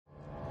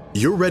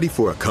You're ready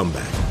for a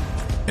comeback.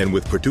 And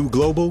with Purdue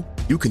Global,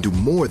 you can do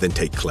more than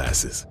take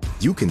classes.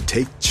 You can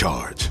take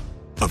charge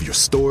of your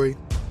story,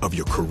 of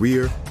your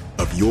career,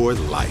 of your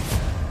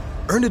life.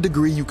 Earn a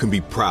degree you can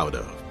be proud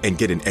of and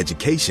get an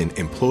education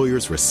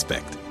employers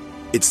respect.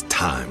 It's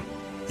time,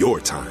 your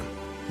time,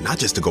 not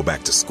just to go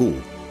back to school,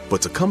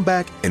 but to come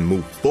back and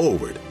move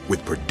forward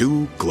with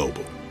Purdue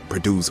Global,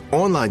 Purdue's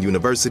online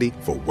university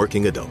for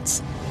working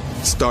adults.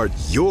 Start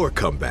your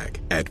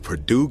comeback at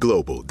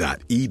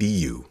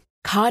purdueglobal.edu.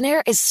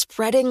 Conair is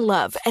spreading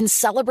love and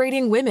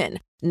celebrating women,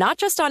 not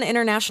just on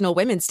International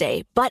Women's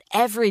Day, but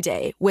every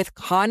day with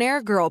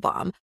Conair Girl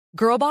Bomb.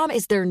 Girl Bomb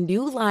is their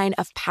new line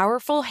of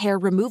powerful hair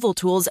removal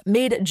tools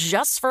made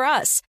just for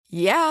us.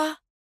 Yeah.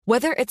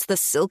 Whether it's the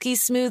silky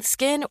smooth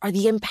skin or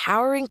the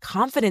empowering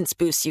confidence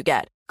boost you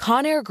get,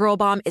 Conair Girl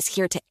Bomb is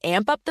here to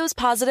amp up those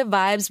positive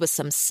vibes with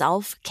some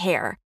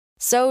self-care.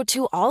 So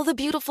to all the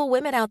beautiful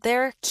women out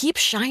there, keep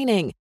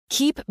shining,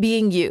 keep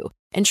being you,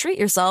 and treat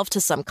yourself to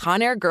some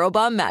Conair Girl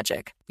Bomb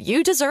magic.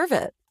 You deserve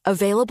it.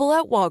 Available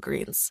at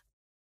Walgreens.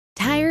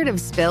 Tired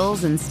of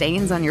spills and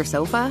stains on your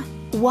sofa?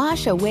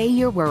 Wash away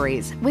your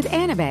worries with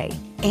Anabay.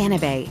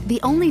 Anabay,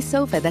 the only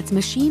sofa that's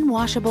machine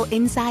washable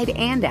inside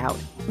and out,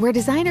 where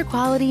designer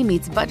quality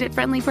meets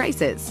budget-friendly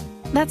prices.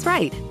 That's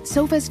right,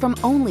 sofas from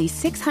only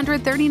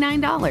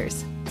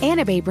 $639.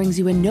 Anabay brings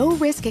you a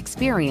no-risk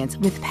experience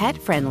with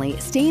pet-friendly,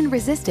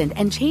 stain-resistant,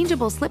 and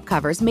changeable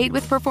slipcovers made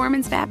with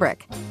performance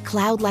fabric,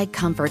 cloud-like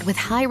comfort with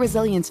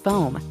high-resilience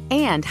foam,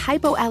 and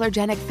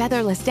hypoallergenic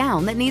featherless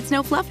down that needs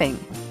no fluffing.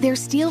 Their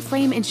steel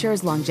frame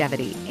ensures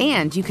longevity,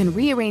 and you can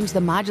rearrange the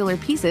modular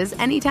pieces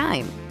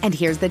anytime. And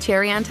here's the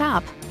cherry on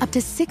top, up to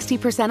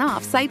 60%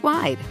 off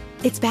site-wide.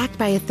 It's backed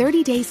by a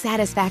 30-day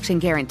satisfaction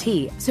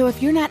guarantee, so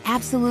if you're not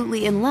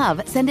absolutely in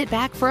love, send it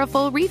back for a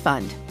full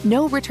refund.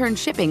 No return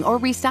shipping or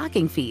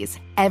restocking fees.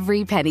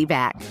 Every penny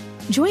back.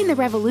 Join the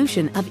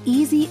revolution of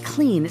easy,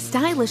 clean,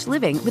 stylish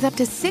living with up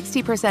to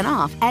 60%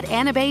 off at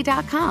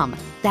anabay.com.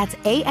 That's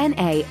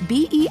ANABEI.com.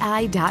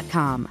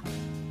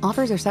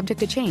 Offers are subject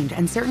to change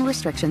and certain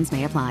restrictions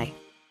may apply.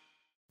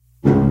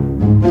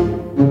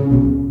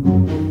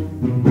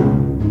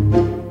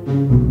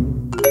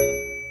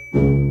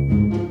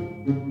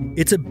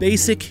 It's a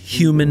basic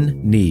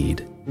human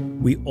need.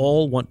 We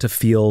all want to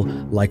feel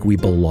like we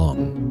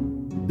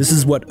belong. This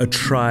is what a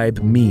tribe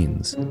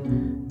means.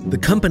 The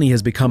company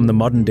has become the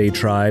modern-day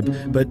tribe,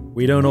 but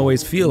we don't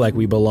always feel like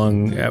we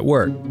belong at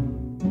work.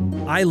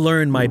 I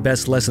learn my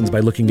best lessons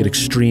by looking at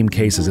extreme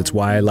cases. It's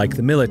why I like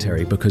the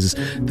military, because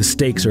the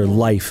stakes are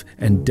life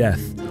and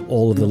death.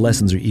 All of the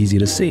lessons are easy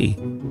to see.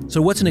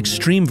 So what's an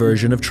extreme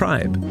version of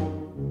tribe?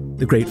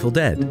 The Grateful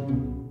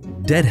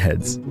Dead.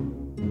 Deadheads.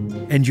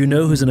 And you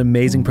know who's an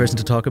amazing person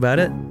to talk about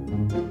it?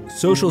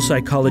 Social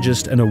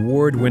psychologist and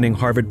award-winning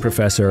Harvard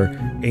professor,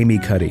 Amy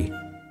Cuddy.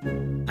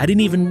 I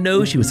didn't even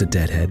know she was a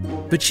Deadhead,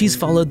 but she's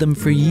followed them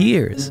for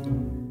years.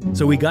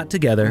 So we got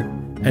together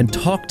and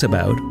talked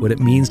about what it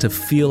means to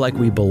feel like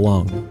we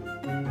belong.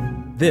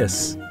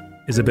 This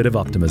is a bit of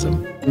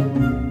optimism.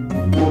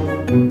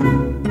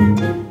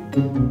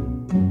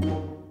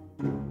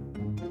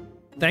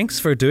 Thanks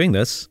for doing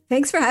this.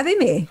 Thanks for having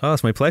me. Oh,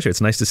 it's my pleasure.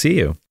 It's nice to see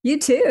you. You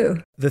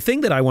too. The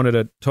thing that I wanted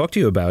to talk to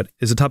you about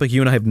is a topic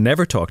you and I have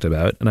never talked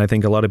about, and I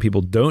think a lot of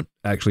people don't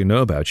actually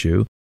know about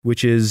you,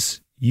 which is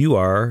you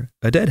are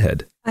a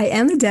Deadhead. I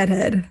am a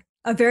Deadhead.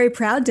 A very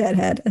proud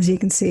Deadhead, as you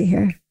can see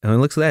here.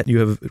 And look at that. You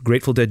have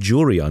Grateful Dead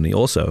jewelry on you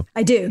also.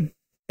 I do.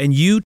 And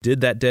you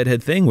did that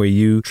Deadhead thing where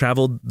you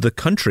traveled the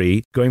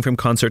country going from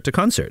concert to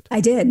concert.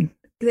 I did.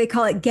 They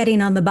call it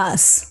getting on the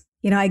bus.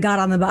 You know, I got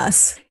on the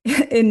bus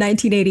in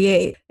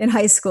 1988 in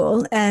high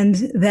school.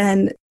 And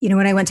then,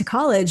 when I went to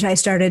college, I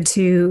started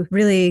to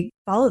really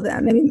follow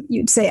them. I mean,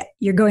 you'd say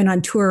you're going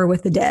on tour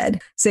with the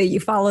Dead. So you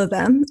follow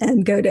them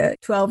and go to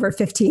 12 or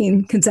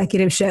 15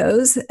 consecutive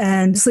shows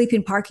and sleep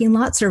in parking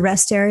lots or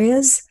rest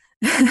areas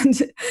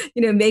and,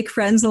 make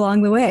friends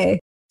along the way.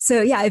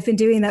 So yeah, I've been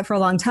doing that for a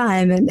long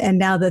time. And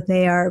now that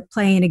they are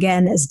playing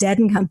again as Dead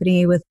and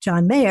Company with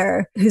John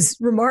Mayer, who's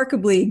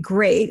remarkably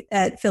great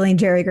at filling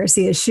Jerry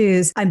Garcia's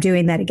shoes, I'm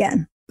doing that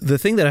again. The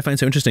thing that I find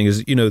so interesting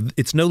is,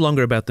 it's no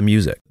longer about the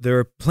music. There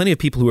are plenty of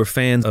people who are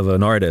fans of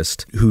an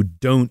artist who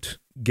don't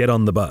get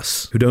on the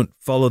bus, who don't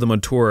follow them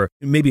on tour,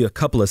 maybe a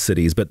couple of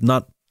cities, but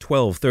not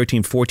 12,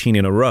 13, 14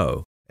 in a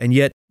row. And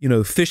yet,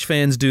 Phish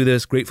fans do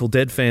this, Grateful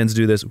Dead fans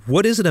do this.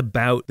 What is it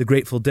about the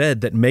Grateful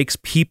Dead that makes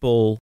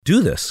people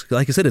do this?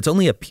 Like I said, it's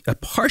only a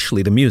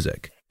partially the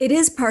music. It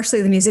is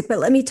partially the music, but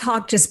let me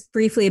talk just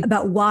briefly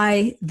about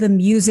why the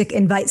music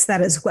invites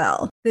that as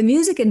well. The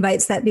music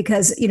invites that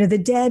because, the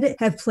Dead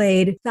have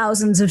played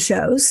thousands of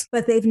shows,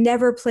 but they've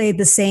never played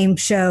the same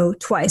show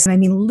twice. I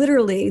mean,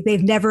 literally,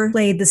 they've never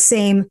played the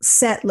same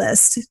set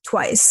list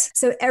twice.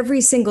 So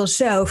every single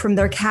show from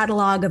their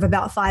catalog of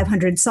about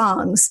 500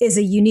 songs is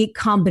a unique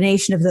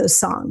combination of those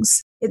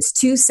songs. It's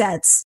 2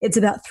 sets. It's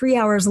about 3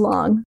 hours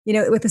long,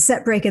 with a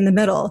set break in the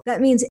middle.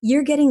 That means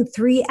you're getting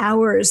 3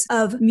 hours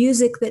of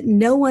music that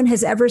no one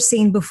has ever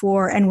seen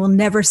before and will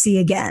never see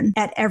again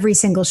at every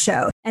single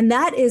show. And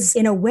that is,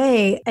 in a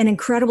way, an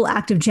incredible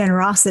act of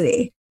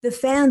generosity. The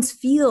fans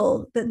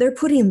feel that they're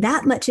putting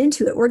that much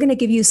into it. We're going to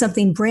give you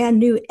something brand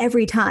new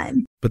every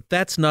time. But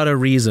that's not a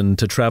reason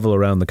to travel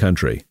around the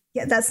country.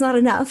 Yeah, that's not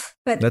enough.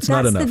 But that's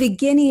the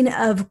beginning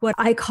of what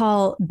I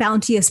call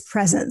bounteous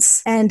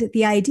presence. And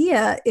the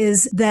idea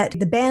is that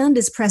the band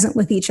is present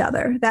with each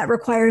other. That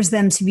requires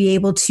them to be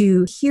able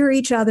to hear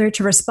each other,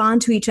 to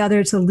respond to each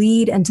other, to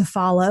lead and to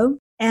follow.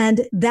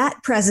 And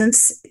that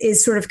presence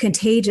is sort of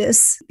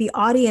contagious. The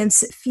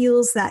audience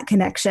feels that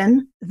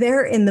connection.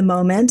 They're in the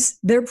moment.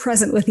 They're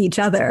present with each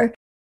other.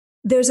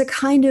 There's a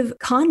kind of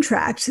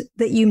contract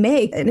that you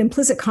make, an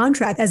implicit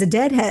contract as a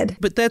Deadhead.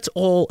 But that's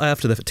all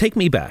after take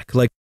me back.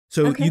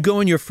 You go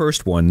on your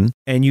first one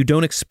and you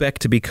don't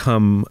expect to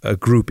become a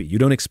groupie. You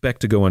don't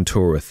expect to go on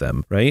tour with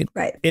them, right?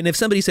 Right. And if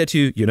somebody said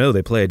to you,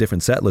 they play a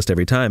different set list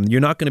every time,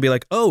 you're not going to be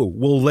like, oh,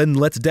 well, then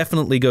let's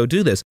definitely go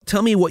do this.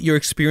 Tell me what your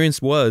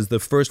experience was the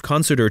first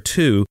concert or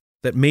two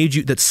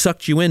that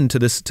sucked you into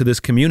this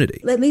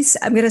community.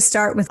 I'm going to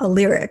start with a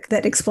lyric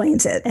that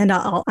explains it, and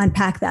I'll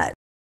unpack that.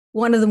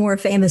 One of the more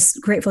famous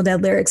Grateful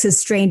Dead lyrics is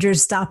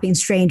strangers stopping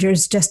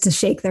strangers just to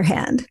shake their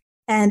hand.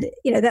 And,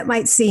 that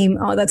might seem,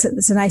 that's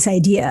a nice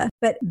idea,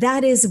 but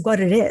that is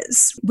what it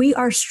is. We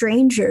are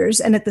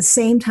strangers. And at the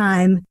same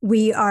time,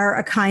 we are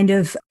a kind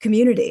of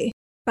community.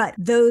 But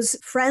those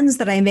friends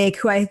that I make,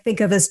 who I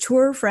think of as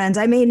tour friends,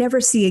 I may never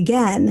see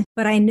again,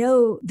 but I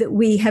know that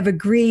we have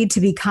agreed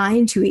to be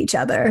kind to each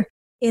other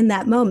in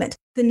that moment.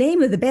 The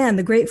name of the band,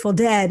 The Grateful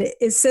Dead,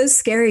 is so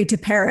scary to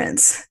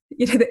parents.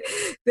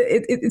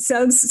 It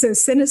sounds so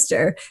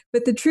sinister,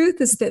 but the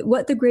truth is that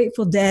what The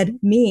Grateful Dead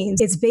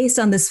means, it's based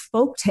on this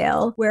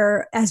folktale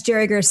where, as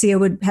Jerry Garcia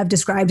would have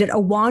described it, a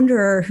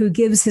wanderer who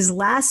gives his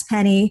last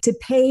penny to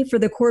pay for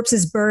the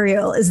corpse's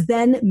burial is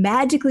then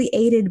magically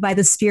aided by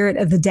the spirit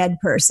of the dead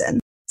person.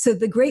 So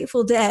the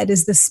Grateful Dead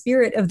is the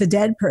spirit of the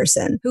dead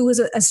person who was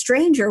a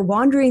stranger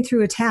wandering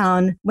through a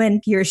town when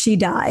he or she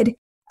died.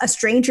 A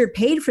stranger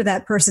paid for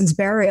that person's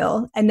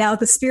burial, and now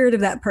the spirit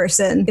of that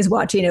person is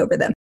watching over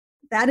them.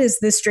 That is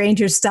the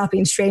strangers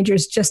stopping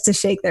strangers just to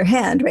shake their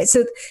hand, right?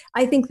 So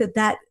I think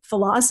that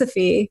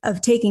philosophy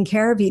of taking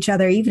care of each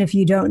other, even if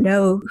you don't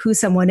know who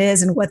someone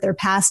is and what their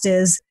past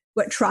is,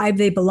 what tribe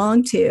they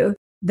belong to,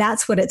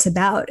 that's what it's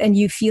about. And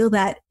you feel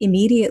that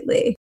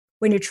immediately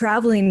when you're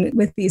traveling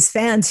with these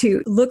fans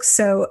who look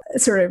so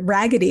sort of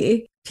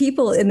raggedy.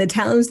 People in the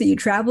towns that you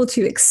travel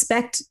to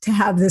expect to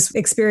have this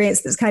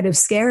experience that's kind of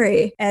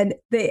scary, and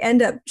they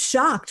end up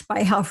shocked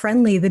by how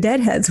friendly the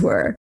Deadheads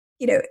were.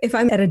 If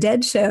I'm at a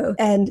Dead show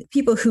and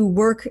people who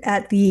work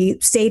at the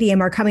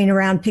stadium are coming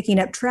around picking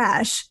up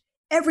trash,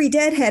 every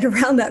Deadhead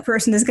around that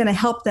person is going to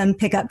help them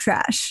pick up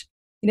trash.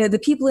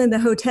 The people in the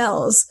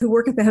hotels who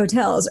work at the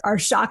hotels are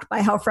shocked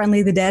by how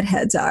friendly the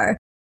Deadheads are.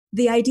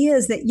 The idea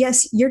is that,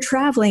 yes, you're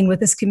traveling with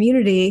this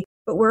community,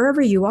 but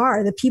wherever you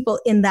are, the people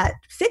in that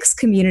fixed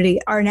community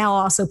are now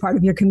also part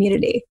of your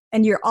community,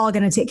 and you're all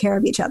going to take care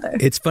of each other.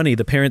 It's funny.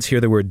 The parents hear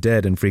the word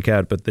dead and freak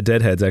out, but the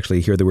Deadheads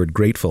actually hear the word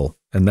grateful.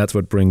 And that's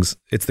what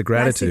it's the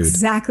gratitude. That's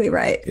exactly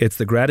right. It's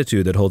the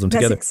gratitude that holds them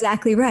together. That's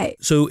exactly right.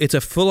 So it's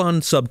a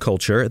full-on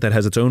subculture that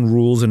has its own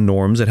rules and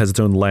norms. It has its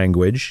own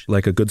language,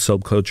 like a good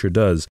subculture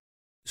does.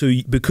 So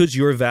because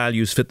your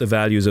values fit the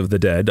values of the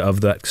Dead,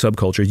 of that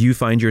subculture, you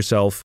find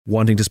yourself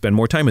wanting to spend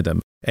more time with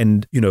them.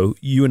 And,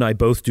 you and I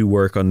both do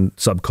work on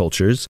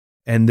subcultures,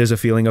 and there's a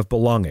feeling of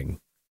belonging.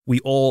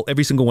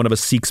 Every single one of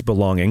us seeks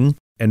belonging,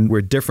 and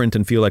we're different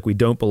and feel like we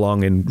don't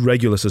belong in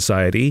regular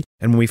society.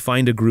 And when we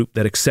find a group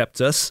that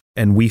accepts us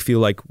and we feel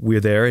like we're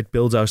there, it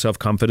builds our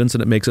self-confidence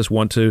and it makes us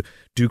want to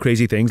do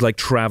crazy things like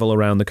travel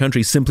around the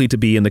country simply to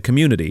be in the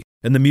community.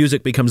 And the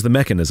music becomes the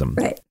mechanism.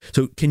 Right.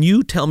 So can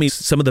you tell me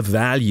some of the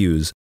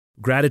values?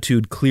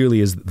 Gratitude clearly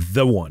is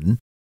the one.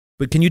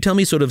 But can you tell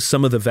me sort of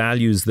some of the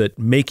values that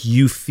make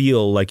you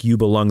feel like you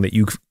belong, that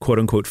you quote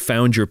unquote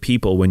found your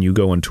people when you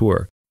go on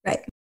tour?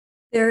 Right.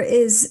 There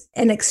is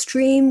an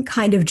extreme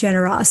kind of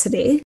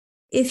generosity.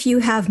 If you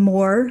have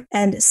more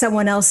and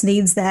someone else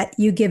needs that,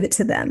 you give it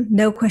to them.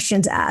 No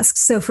questions asked.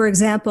 So for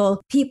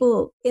example,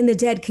 people in the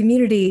Dead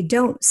community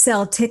don't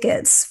sell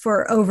tickets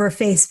for over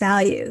face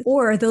value,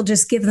 or they'll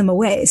just give them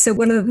away. So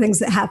one of the things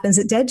that happens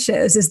at Dead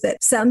shows is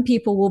that some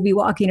people will be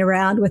walking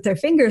around with their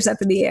fingers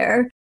up in the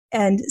air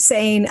and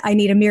saying, I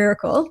need a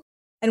miracle.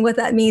 And what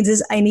that means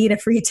is I need a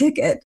free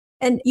ticket.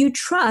 And you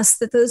trust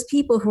that those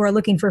people who are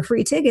looking for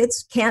free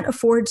tickets can't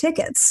afford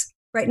tickets,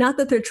 right? Not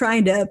that they're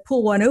trying to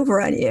pull one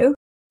over on you.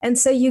 And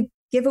so you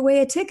give away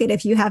a ticket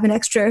if you have an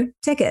extra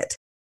ticket.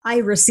 I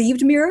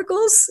received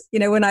miracles,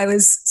 when I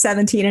was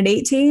 17 and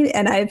 18,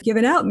 and I've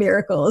given out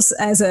miracles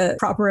as a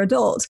proper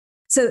adult.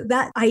 So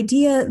that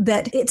idea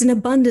that it's an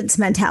abundance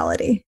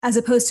mentality as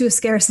opposed to a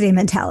scarcity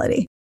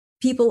mentality.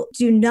 People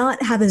do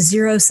not have a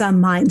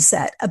zero-sum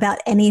mindset about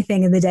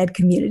anything in the Dead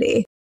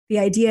community. The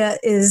idea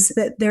is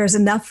that there's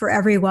enough for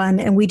everyone,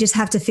 and we just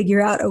have to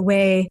figure out a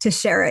way to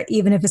share it,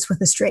 even if it's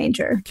with a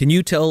stranger. Can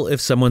you tell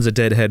if someone's a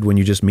deadhead when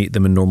you just meet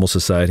them in normal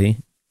society?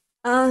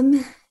 Are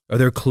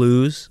there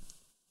clues?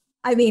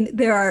 I mean,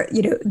 there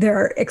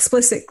are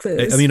explicit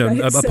clues. I mean,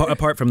 right?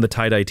 apart from the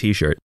tie-dye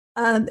T-shirt.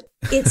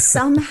 It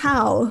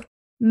somehow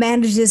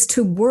manages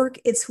to work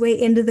its way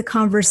into the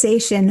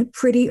conversation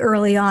pretty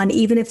early on,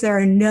 even if there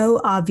are no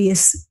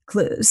obvious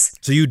clues.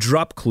 So you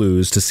drop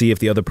clues to see if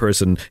the other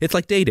person, it's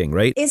like dating,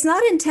 right? It's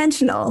not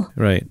intentional.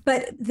 Right.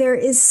 But there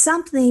is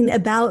something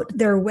about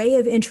their way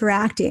of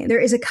interacting. There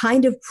is a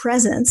kind of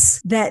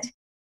presence that,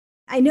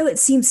 I know it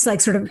seems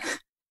like sort of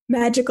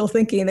magical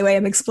thinking the way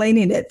I'm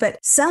explaining it, but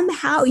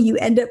somehow you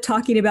end up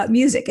talking about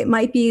music. It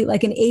might be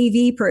like an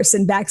AV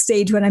person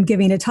backstage when I'm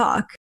giving a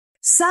talk.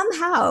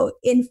 Somehow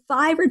in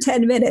 5 or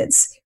 10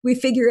 minutes, we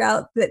figure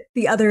out that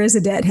the other is a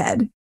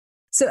deadhead.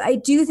 So I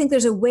do think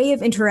there's a way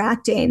of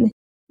interacting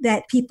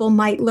that people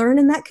might learn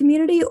in that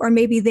community, or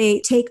maybe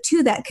they take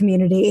to that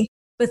community,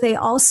 but they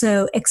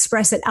also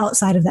express it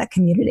outside of that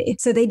community.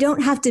 So they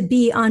don't have to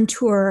be on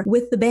tour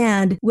with the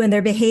band when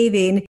they're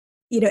behaving,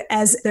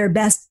 as their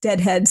best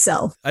deadhead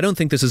self. I don't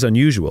think this is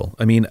unusual.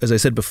 I mean, as I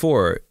said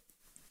before,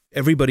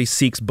 everybody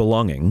seeks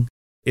belonging.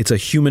 It's a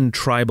human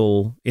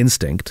tribal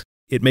instinct.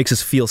 It makes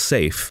us feel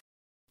safe.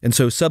 And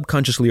so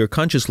subconsciously or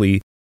consciously,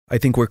 I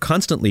think we're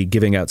constantly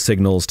giving out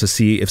signals to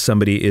see if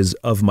somebody is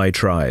of my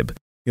tribe.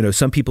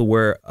 Some people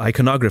wear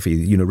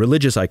iconography,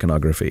 religious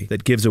iconography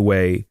that gives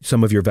away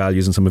some of your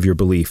values and some of your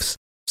beliefs.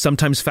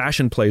 Sometimes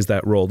fashion plays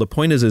that role. The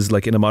point is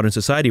like in a modern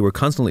society, we're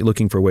constantly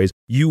looking for ways.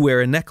 You wear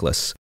a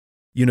necklace.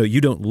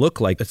 You don't look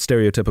like a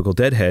stereotypical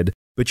deadhead,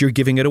 but you're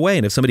giving it away.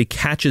 And if somebody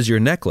catches your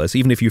necklace,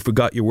 even if you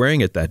forgot you're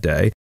wearing it that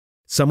day,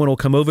 someone will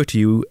come over to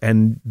you,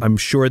 and I'm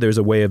sure there's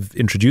a way of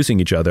introducing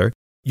each other.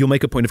 You'll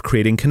make a point of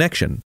creating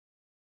connection.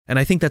 And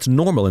I think that's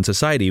normal in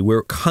society.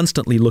 We're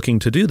constantly looking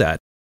to do that.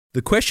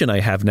 The question I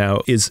have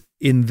now is,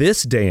 in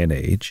this day and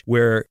age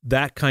where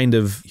that kind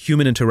of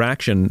human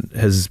interaction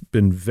has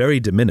been very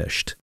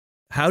diminished,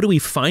 how do we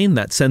find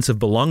that sense of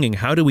belonging?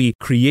 How do we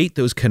create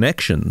those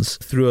connections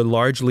through a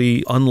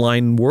largely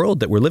online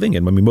world that we're living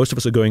in? I mean, most of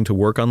us are going to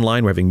work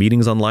online. We're having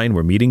meetings online.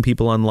 We're meeting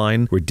people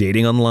online. We're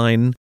dating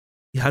online.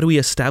 How do we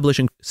establish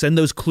and send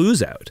those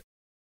clues out?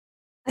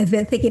 I've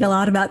been thinking a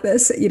lot about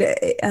this,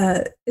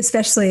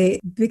 especially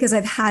because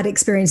I've had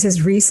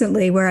experiences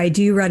recently where I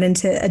do run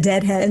into a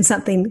deadhead and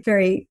something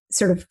very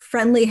sort of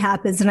friendly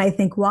happens. And I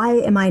think, why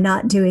am I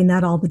not doing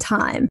that all the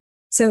time?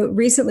 So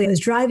recently I was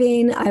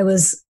driving, I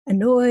was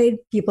annoyed,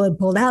 people had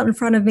pulled out in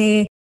front of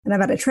me, and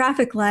I'm at a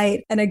traffic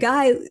light, and the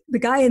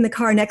guy in the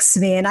car next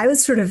to me, and I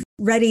was sort of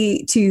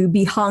ready to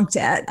be honked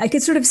at. I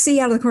could sort of see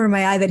out of the corner of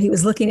my eye that he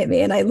was looking at me,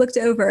 and I looked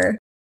over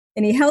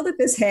and he held up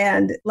his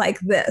hand like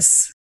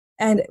this.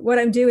 And what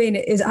I'm doing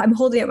is I'm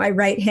holding up my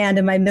right hand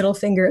and my middle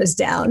finger is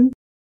down.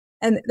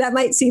 And that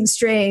might seem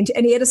strange.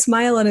 And he had a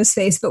smile on his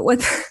face. But what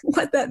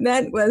that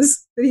meant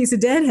was that he's a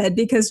deadhead,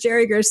 because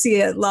Jerry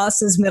Garcia lost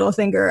his middle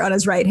finger on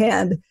his right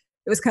hand.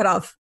 It was cut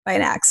off by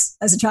an axe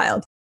as a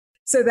child.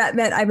 So that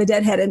meant I'm a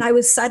deadhead. And I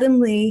was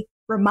suddenly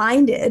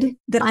reminded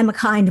that I'm a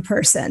kind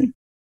person,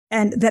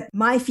 and that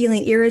my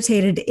feeling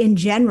irritated in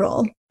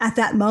general at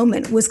that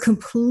moment was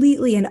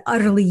completely and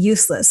utterly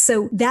useless.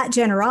 So that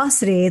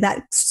generosity,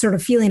 that sort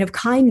of feeling of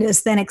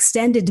kindness, then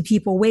extended to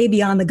people way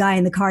beyond the guy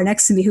in the car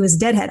next to me who was a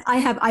deadhead. I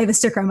have a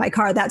sticker on my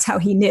car. That's how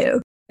he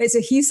knew. Right? So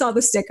he saw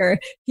the sticker.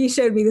 He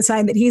showed me the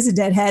sign that he's a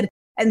deadhead.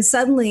 And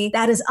suddenly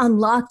that is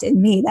unlocked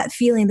in me. That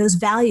feeling, those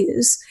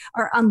values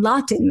are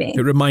unlocked in me.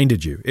 It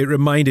reminded you to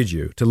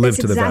live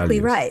to the values. That's exactly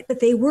right. But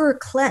they were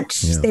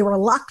clenched. Yeah. They were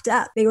locked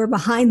up. They were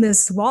behind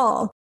this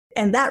wall.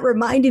 And that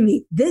reminded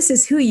me, this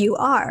is who you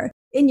are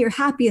in your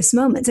happiest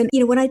moments. And,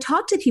 when I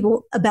talk to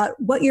people about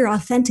what your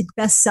authentic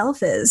best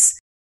self is,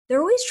 they're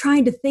always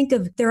trying to think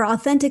of their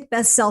authentic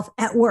best self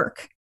at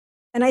work.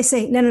 And I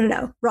say,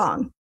 no,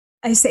 wrong.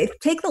 I say,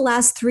 take the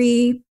last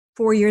 3-4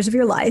 years of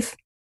your life.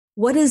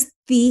 What is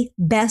the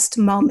best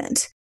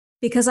moment?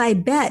 Because I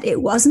bet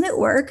it wasn't at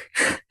work,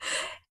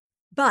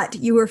 but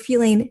you were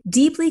feeling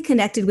deeply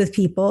connected with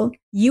people.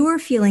 You were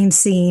feeling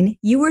seen.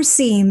 You were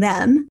seeing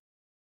them.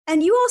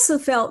 And you also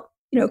felt,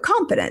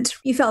 competent.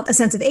 You felt a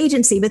sense of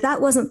agency, but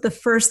that wasn't the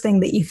first thing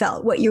that you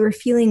felt. What you were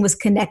feeling was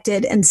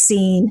connected and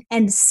seen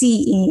and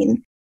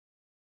seeing.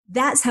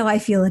 That's how I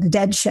feel at a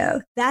dead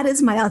show. That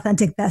is my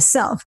authentic best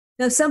self.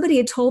 Now, if somebody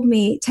had told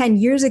me 10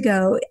 years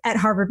ago at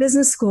Harvard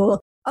Business School,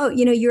 oh,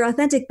 your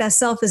authentic best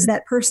self is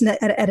that person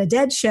at a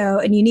dead show,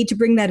 and you need to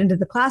bring that into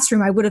the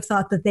classroom, I would have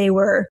thought that they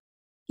were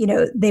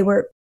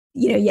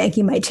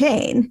yanking my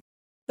chain.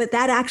 But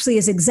that actually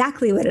is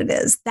exactly what it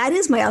is. That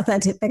is my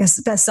authentic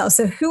best self.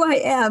 So who I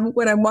am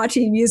when I'm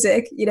watching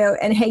music,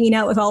 and hanging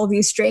out with all of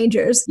these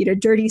strangers,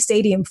 dirty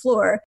stadium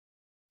floor,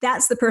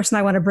 that's the person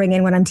I want to bring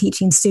in when I'm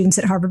teaching students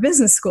at Harvard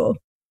Business School.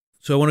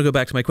 So I want to go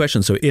back to my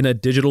question. So in a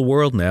digital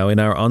world now, in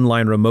our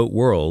online remote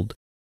world,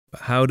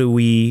 how do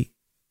we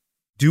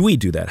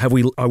do that? Have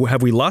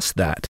we lost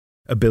that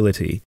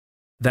ability?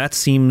 That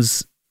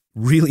seems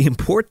really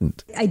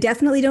important. I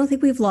definitely don't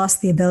think we've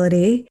lost the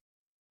ability.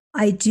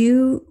 I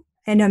do,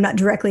 and I'm not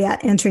directly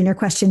answering your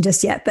question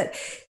just yet, but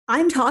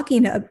I'm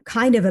talking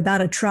kind of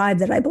about a tribe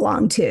that I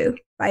belong to,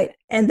 right?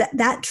 And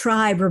that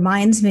tribe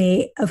reminds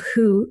me of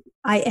who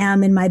I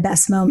am in my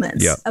best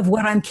moments, of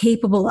what I'm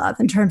capable of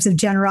in terms of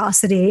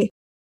generosity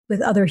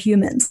with other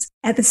humans.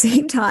 At the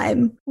same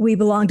time, we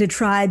belong to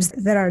tribes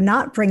that are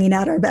not bringing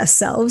out our best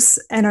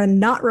selves and are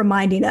not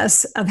reminding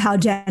us of how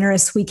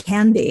generous we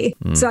can be.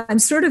 So I'm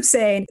sort of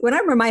saying, when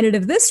I'm reminded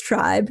of this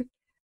tribe,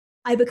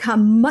 I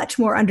become much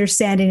more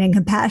understanding and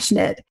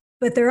compassionate.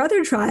 But there are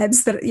other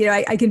tribes that,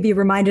 I can be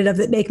reminded of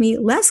that make me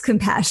less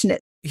compassionate.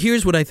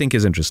 Here's what I think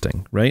is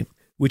interesting, right?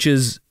 Which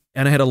is,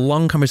 and I had a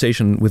long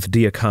conversation with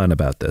Dia Khan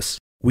about this.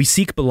 We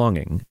seek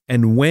belonging.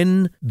 And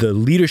when the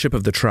leadership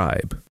of the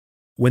tribe,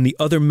 when the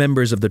other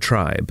members of the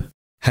tribe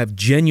have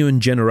genuine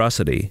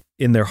generosity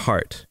in their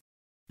heart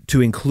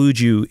to include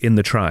you in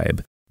the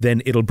tribe,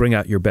 then it'll bring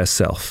out your best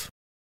self.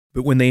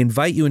 But when they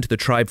invite you into the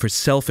tribe for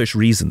selfish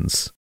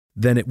reasons,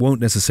 then it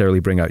won't necessarily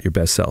bring out your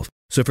best self.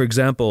 So for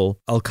example,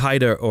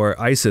 Al-Qaeda or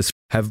ISIS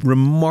have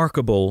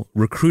remarkable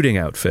recruiting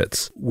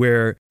outfits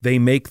where they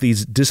make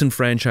these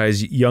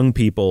disenfranchised young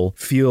people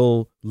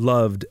feel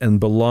loved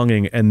and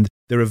belonging, and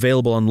they're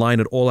available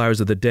online at all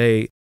hours of the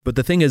day. But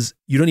the thing is,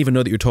 you don't even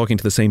know that you're talking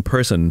to the same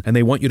person, and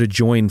they want you to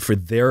join for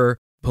their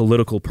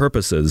political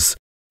purposes.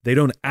 They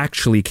don't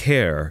actually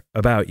care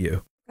about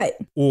you. Right.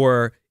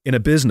 Or in a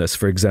business,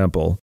 for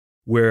example,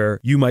 where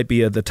you might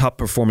be the top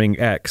performing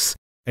X,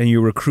 and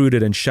you're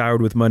recruited and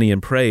showered with money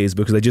and praise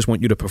because they just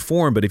want you to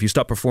perform. But if you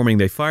stop performing,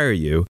 they fire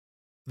you.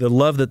 The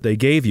love that they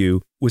gave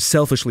you was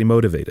selfishly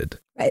motivated.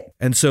 Right.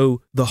 And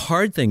so the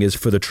hard thing is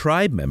for the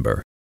tribe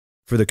member,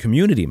 for the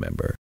community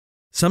member,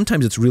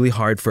 sometimes it's really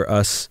hard for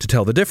us to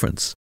tell the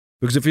difference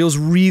because it feels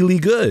really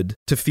good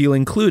to feel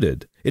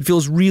included. It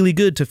feels really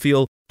good to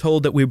feel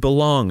told that we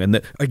belong, and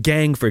that a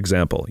gang, for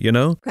example,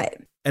 Right.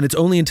 And it's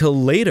only until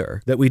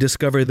later that we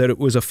discover that it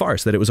was a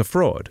farce, that it was a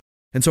fraud.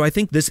 And so I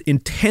think this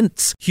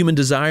intense human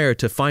desire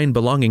to find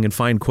belonging and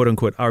find, quote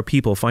unquote, our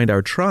people, find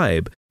our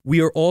tribe,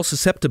 we are all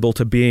susceptible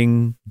to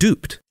being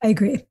duped. I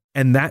agree.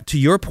 And that, to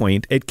your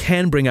point, it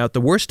can bring out the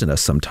worst in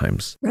us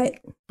sometimes.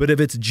 Right. But if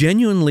it's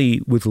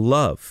genuinely with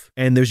love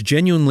and there's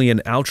genuinely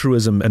an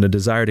altruism and a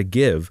desire to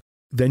give,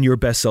 then your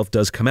best self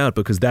does come out,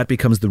 because that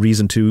becomes the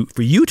reason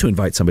for you to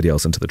invite somebody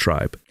else into the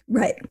tribe.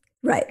 Right.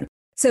 Right.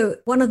 So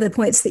one of the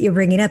points that you're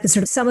bringing up is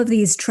sort of some of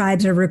these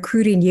tribes are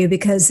recruiting you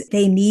because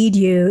they need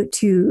you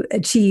to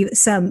achieve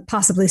some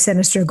possibly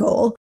sinister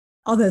goal,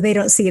 although they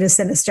don't see it as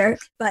sinister.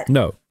 But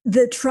no,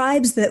 the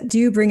tribes that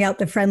do bring out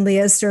the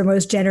friendliest or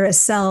most generous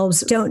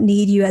selves don't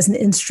need you as an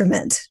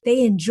instrument.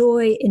 They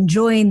enjoy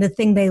enjoying the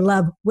thing they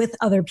love with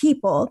other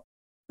people,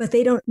 but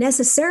they don't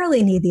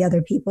necessarily need the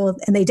other people,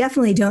 and they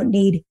definitely don't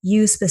need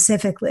you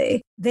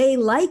specifically. They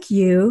like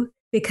you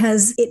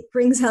because it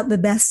brings out the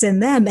best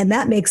in them, and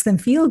that makes them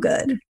feel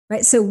good,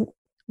 right? So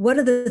what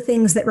are the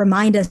things that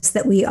remind us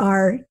that we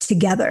are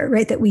together,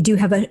 right? That we do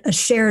have a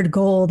shared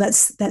goal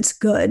that's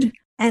good.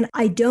 And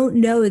I don't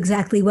know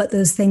exactly what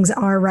those things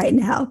are right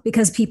now,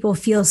 because people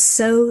feel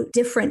so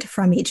different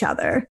from each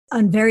other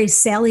on very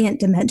salient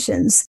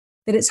dimensions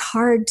that it's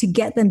hard to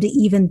get them to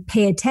even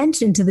pay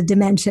attention to the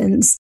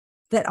dimensions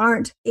that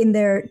aren't in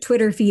their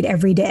Twitter feed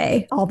every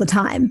day, all the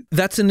time.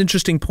 That's an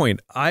interesting point.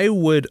 I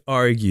would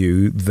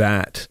argue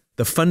that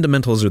the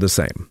fundamentals are the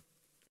same,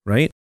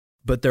 right?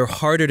 But they're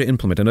harder to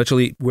implement. And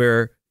actually,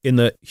 where in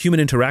the human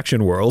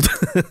interaction world,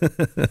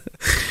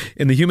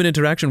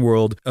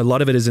 a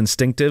lot of it is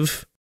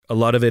instinctive. A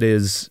lot of it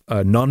is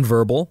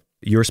nonverbal,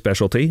 your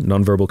specialty,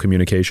 nonverbal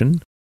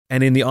communication.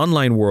 And in the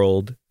online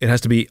world, it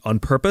has to be on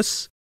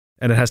purpose,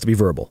 and it has to be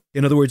verbal.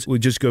 In other words, we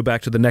just go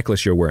back to the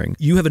necklace you're wearing.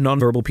 You have a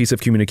nonverbal piece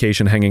of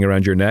communication hanging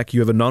around your neck.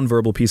 You have a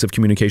nonverbal piece of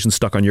communication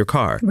stuck on your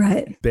car.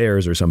 Right.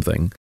 Bears or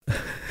something.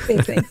 Same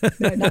thing.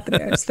 No, not the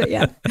bears, but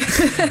yeah.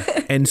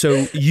 And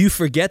so you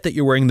forget that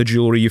you're wearing the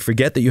jewelry. You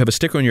forget that you have a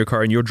sticker on your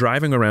car and you're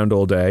driving around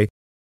all day.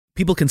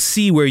 People can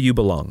see where you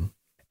belong.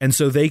 And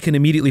so they can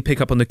immediately pick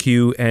up on the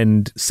cue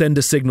and send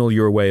a signal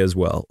your way as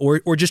well,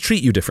 or just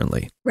treat you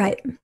differently.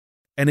 Right.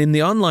 And in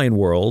the online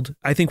world,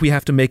 I think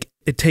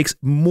it takes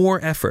more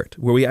effort,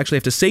 where we actually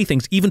have to say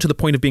things even to the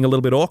point of being a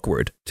little bit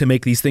awkward to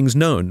make these things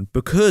known,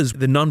 because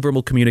the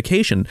nonverbal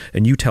communication,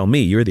 and you tell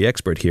me, you're the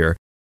expert here,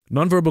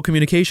 nonverbal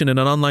communication in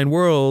an online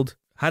world,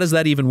 how does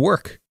that even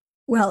work?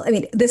 Well, I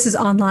mean, this is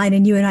online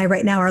and you and I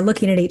right now are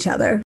looking at each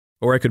other.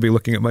 Or I could be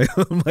looking at my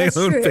own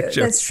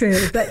picture. That's true.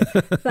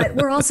 But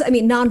we're also,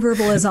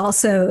 nonverbal is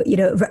also,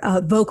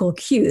 vocal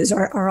cues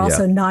are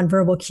also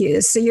nonverbal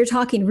cues. So you're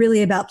talking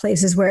really about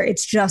places where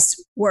it's just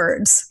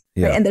words,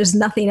 right? And there's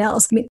nothing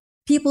else.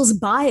 People's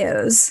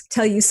bios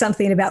tell you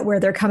something about where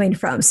they're coming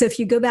from. So if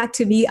you go back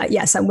to me,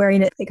 yes, I'm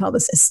wearing it. They call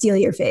this a steal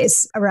your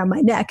face around my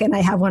neck, and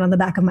I have one on the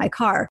back of my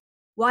car.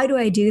 Why do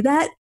I do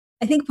that?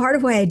 I think part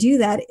of why I do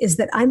that is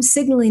that I'm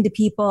signaling to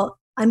people,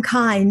 I'm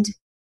kind,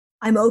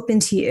 I'm open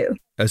to you.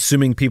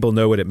 Assuming people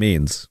know what it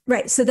means.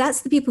 Right. So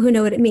that's the people who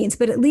know what it means.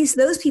 But at least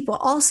those people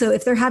also,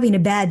 if they're having a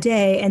bad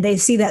day and they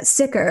see that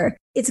sticker,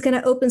 it's going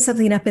to open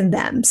something up in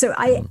them. So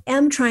I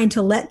am trying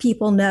to let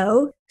people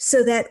know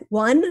so that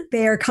one,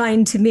 they are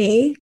kind to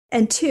me,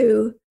 and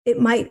two, it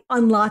might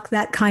unlock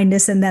that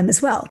kindness in them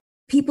as well.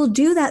 People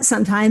do that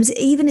sometimes,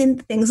 even in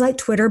things like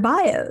Twitter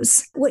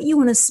bios. What you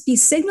want to be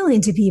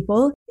signaling to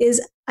people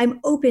is, I'm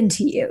open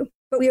to you,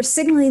 but we are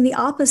signaling the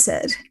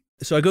opposite.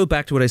 So I go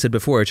back to what I said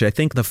before, which I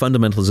think the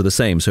fundamentals are the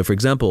same. So for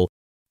example,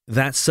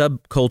 that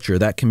subculture,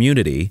 that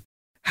community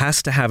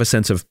has to have a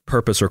sense of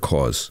purpose or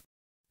cause.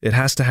 It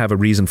has to have a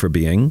reason for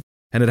being,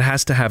 and it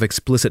has to have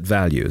explicit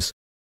values.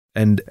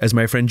 And as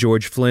my friend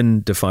George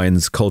Flynn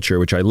defines culture,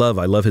 which I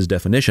love his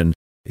definition.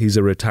 He's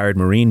a retired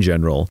Marine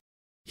general.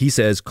 He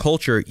says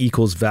culture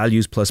equals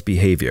values plus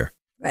behavior.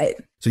 Right.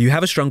 So you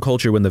have a strong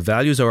culture when the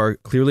values are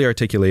clearly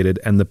articulated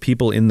and the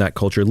people in that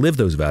culture live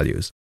those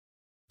values.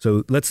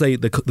 So let's say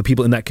the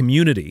people in that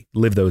community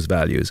live those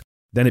values,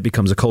 then it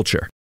becomes a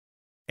culture.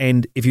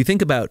 And if you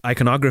think about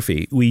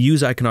iconography, we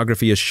use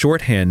iconography as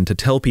shorthand to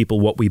tell people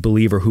what we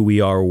believe or who we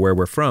are or where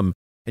we're from.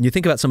 And you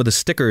think about some of the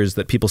stickers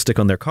that people stick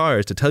on their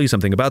cars to tell you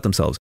something about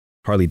themselves.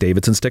 Harley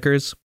Davidson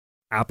stickers,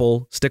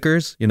 Apple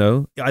stickers,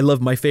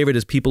 my favorite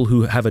is people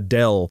who have a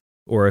Dell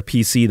or a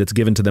PC that's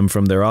given to them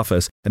from their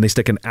office and they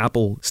stick an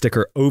Apple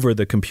sticker over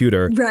the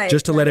computer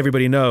just to let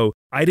everybody know,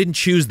 I didn't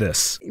choose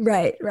this.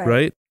 Right?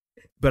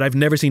 But I've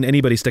never seen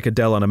anybody stick a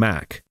Dell on a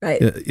Mac.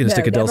 Right.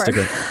 Stick a Dell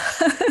sticker.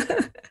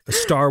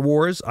 Star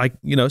Wars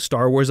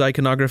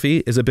iconography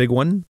is a big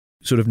one,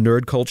 sort of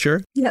nerd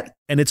culture. Yep.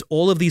 And it's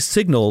all of these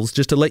signals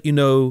just to let you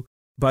know,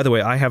 by the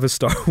way, I have a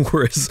Star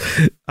Wars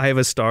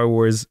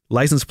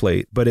license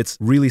plate, but it's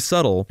really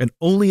subtle. And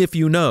only if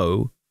you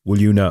know, will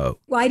you know.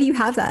 Why do you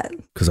have that?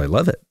 Because I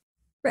love it.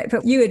 Right.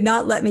 But you would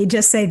not let me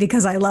just say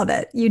because I love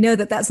it. You know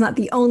that that's not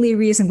the only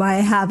reason why I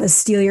have a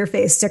steal your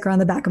face sticker on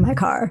the back of my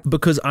car.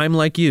 Because I'm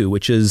like you,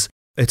 which is,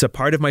 it's a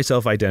part of my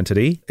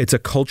self-identity. It's a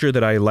culture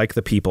that I like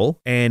the people.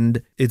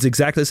 And it's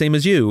exactly the same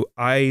as you.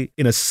 I,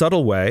 in a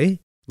subtle way,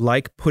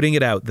 like putting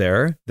it out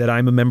there that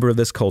I'm a member of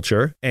this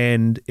culture.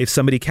 And if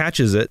somebody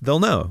catches it,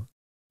 they'll know.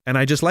 And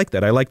I just like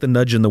that. I like the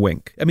nudge and the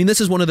wink. I mean, this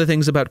is one of the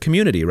things about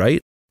community,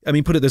 right? I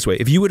mean, put it this way.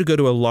 If you were to go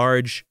to a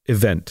large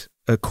event,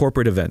 a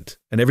corporate event,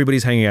 and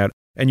everybody's hanging out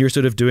and you're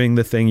sort of doing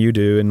the thing you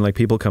do and like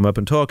people come up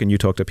and talk and you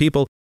talk to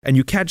people and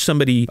you catch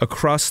somebody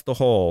across the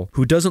hall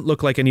who doesn't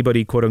look like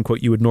anybody, quote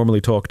unquote, you would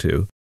normally talk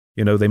to,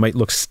 they might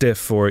look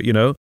stiff or,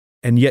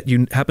 and yet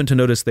you happen to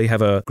notice they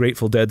have a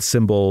Grateful Dead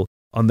symbol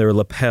on their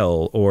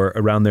lapel or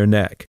around their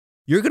neck.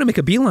 You're going to make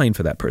a beeline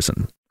for that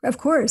person. Of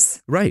course.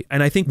 Right.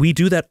 And I think we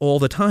do that all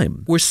the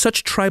time. We're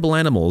such tribal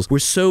animals. We're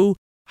so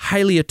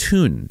highly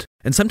attuned.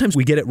 And sometimes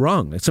we get it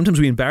wrong.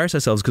 Sometimes we embarrass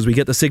ourselves because we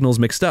get the signals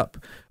mixed up.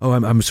 Oh,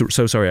 I'm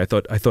so sorry. I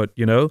thought,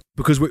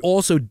 because we're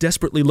also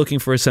desperately looking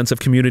for a sense of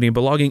community and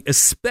belonging,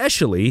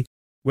 especially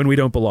when we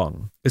don't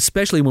belong,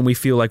 especially when we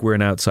feel like we're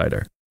an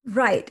outsider.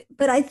 Right.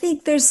 But I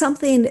think there's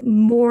something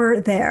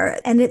more there.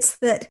 And it's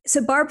that,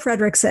 so Barb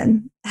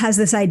Fredrickson has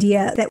this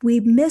idea that we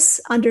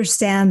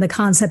misunderstand the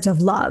concept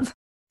of love.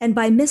 And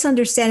by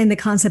misunderstanding the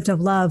concept of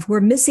love,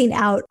 we're missing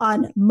out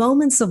on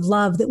moments of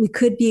love that we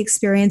could be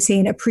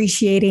experiencing,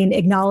 appreciating,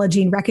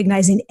 acknowledging,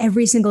 recognizing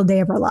every single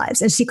day of our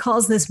lives. And she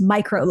calls this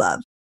micro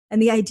love.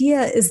 And the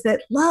idea is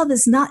that love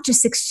is not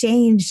just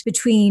exchanged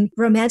between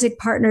romantic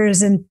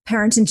partners and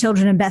parents and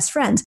children and best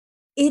friends.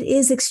 It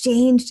is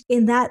exchanged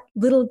in that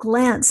little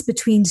glance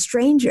between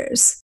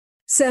strangers.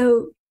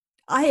 So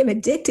I am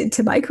addicted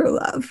to micro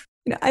love.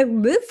 I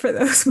live for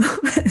those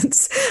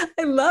moments.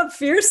 I love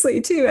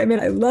fiercely too. I mean,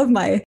 I love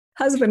my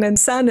husband and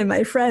son and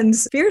my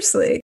friends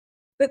fiercely.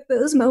 But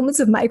those moments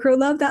of micro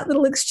love, that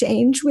little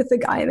exchange with the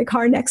guy in the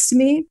car next to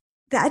me,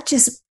 that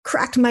just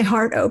cracked my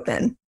heart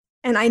open.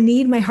 And I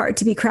need my heart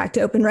to be cracked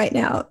open right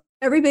now.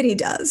 Everybody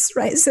does,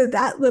 right? So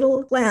that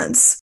little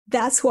glance,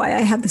 that's why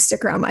I have the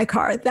sticker on my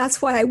car. That's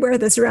why I wear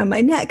this around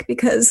my neck,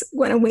 because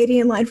when I'm waiting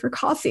in line for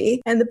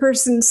coffee and the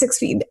person 6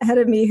 feet ahead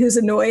of me who's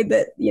annoyed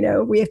that,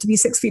 we have to be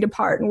 6 feet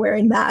apart and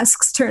wearing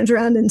masks turns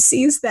around and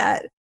sees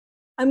that,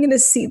 I'm going to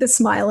see the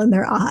smile in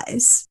their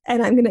eyes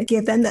and I'm going to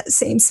give them that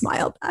same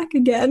smile back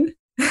again.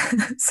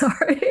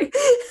 Sorry.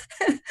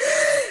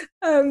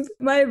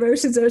 My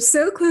emotions are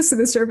so close to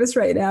the surface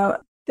right now.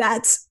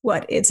 That's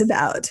what it's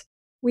about.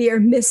 We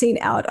are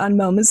missing out on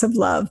moments of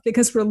love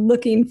because we're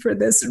looking for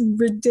this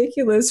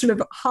ridiculous sort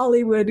of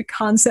Hollywood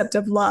concept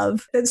of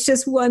love. That's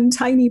just one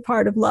tiny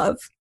part of love.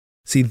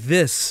 See,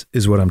 this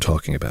is what I'm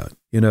talking about.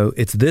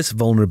 It's this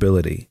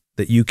vulnerability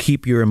that you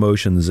keep your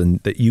emotions and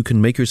that you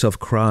can make yourself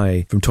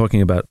cry from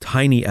talking about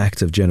tiny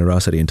acts of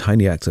generosity and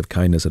tiny acts of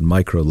kindness and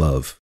micro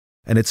love.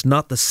 And it's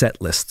not the set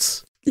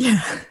lists.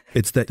 Yeah.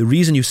 It's that the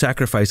reason you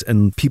sacrifice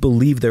and people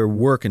leave their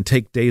work and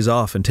take days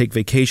off and take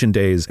vacation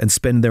days and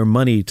spend their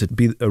money to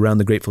be around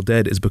the Grateful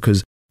Dead is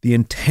because the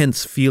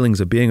intense feelings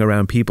of being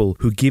around people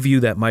who give you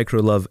that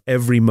micro love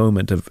every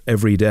moment of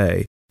every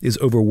day is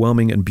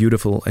overwhelming and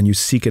beautiful, and you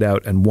seek it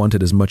out and want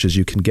it as much as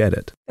you can get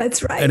it.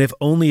 That's right. And if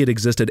only it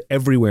existed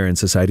everywhere in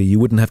society, you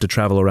wouldn't have to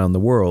travel around the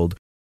world,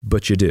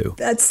 but you do.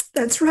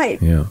 That's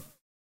right. Yeah.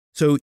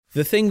 So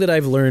the thing that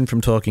I've learned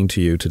from talking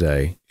to you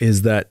today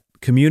is that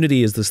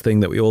community is this thing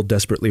that we all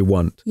desperately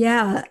want.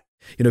 Yeah.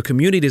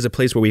 Community is a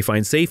place where we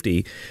find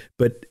safety,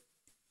 but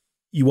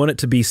you want it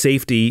to be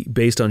safety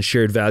based on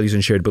shared values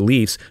and shared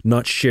beliefs,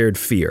 not shared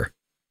fear.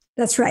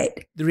 That's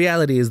right. The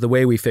reality is the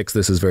way we fix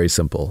this is very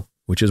simple,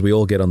 which is we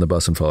all get on the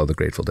bus and follow the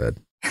Grateful Dead.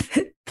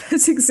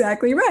 That's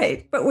exactly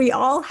right. But we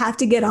all have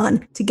to get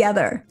on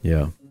together.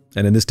 Yeah.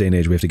 And in this day and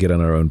age, we have to get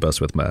on our own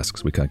bus with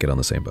masks. We can't get on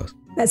the same bus.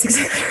 That's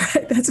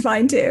exactly right. That's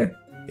fine too.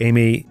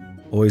 Amy,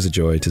 always a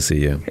joy to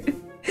see you.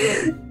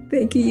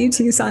 Thank you. You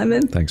too,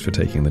 Simon. Thanks for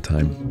taking the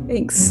time.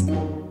 Thanks.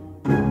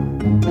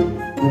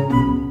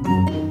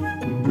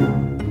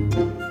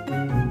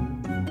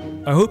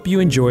 I hope you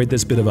enjoyed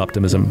this bit of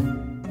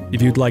optimism.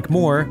 If you'd like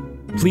more,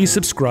 please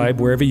subscribe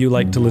wherever you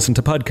like to listen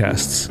to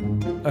podcasts.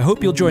 I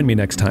hope you'll join me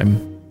next time.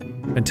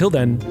 Until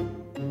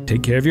then,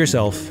 take care of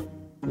yourself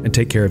and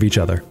take care of each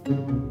other.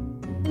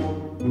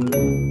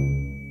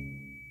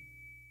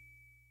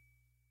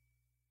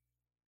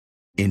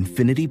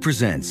 Infiniti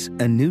presents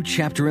a new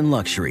chapter in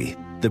luxury,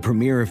 the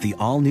premiere of the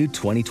all-new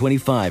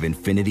 2025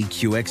 Infiniti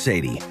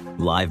QX80,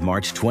 live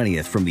March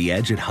 20th from the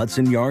Edge at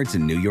Hudson Yards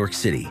in New York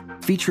City,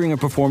 featuring a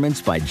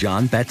performance by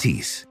John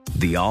Batiste.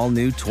 The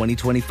all-new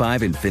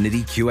 2025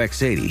 Infiniti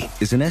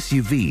QX80 is an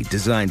SUV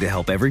designed to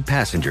help every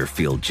passenger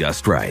feel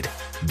just right.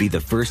 Be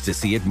the first to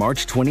see it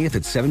March 20th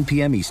at 7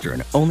 p.m.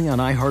 Eastern, only on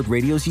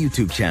iHeartRadio's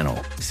YouTube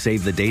channel.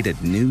 Save the date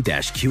at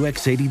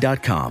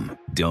new-QX80.com.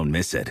 Don't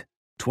miss it.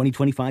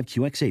 2025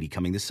 QX80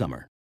 coming this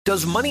summer.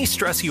 Does money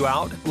stress you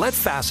out? Let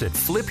Facet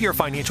flip your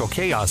financial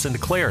chaos into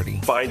clarity.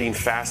 Finding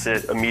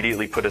Facet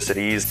immediately put us at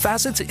ease.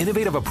 Facet's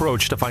innovative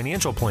approach to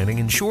financial planning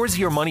ensures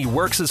your money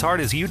works as hard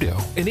as you do,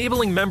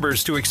 enabling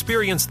members to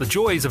experience the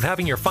joys of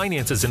having your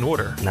finances in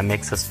order. And that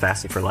makes us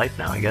Facet for life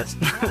now, I guess.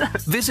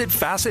 Visit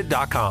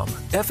Facet.com,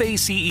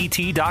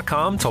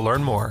 FACET.com to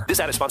learn more.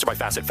 This ad is sponsored by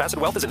Facet. Facet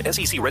Wealth is an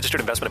SEC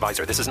registered investment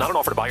advisor. This is not an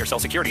offer to buy or sell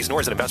securities,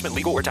 nor is it investment,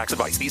 legal, or tax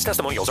advice. These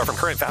testimonials are from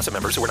current Facet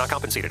members who are not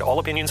compensated. All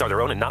opinions are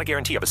their own and not a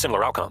guarantee of a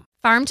similar outcome.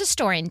 Farm to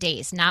store in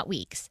days, not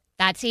weeks.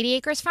 That's 80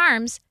 Acres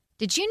Farms.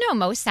 Did you know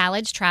most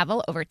salads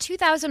travel over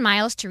 2,000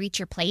 miles to reach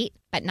your plate?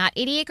 But not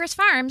 80 Acres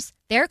Farms.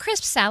 Their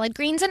crisp salad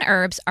greens and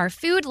herbs are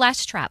food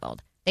less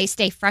traveled. They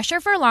stay fresher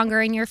for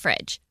longer in your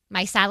fridge.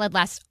 My salad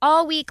lasts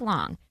all week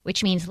long,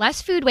 which means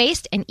less food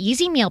waste and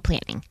easy meal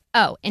planning.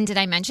 Oh, and did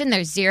I mention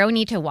there's zero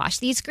need to wash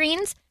these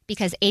greens?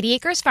 Because 80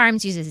 Acres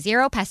Farms uses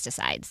zero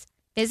pesticides.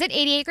 Visit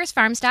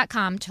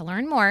 80acresfarms.com to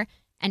learn more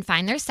and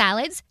find their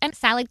salads and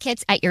salad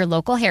kits at your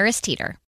local Harris Teeter.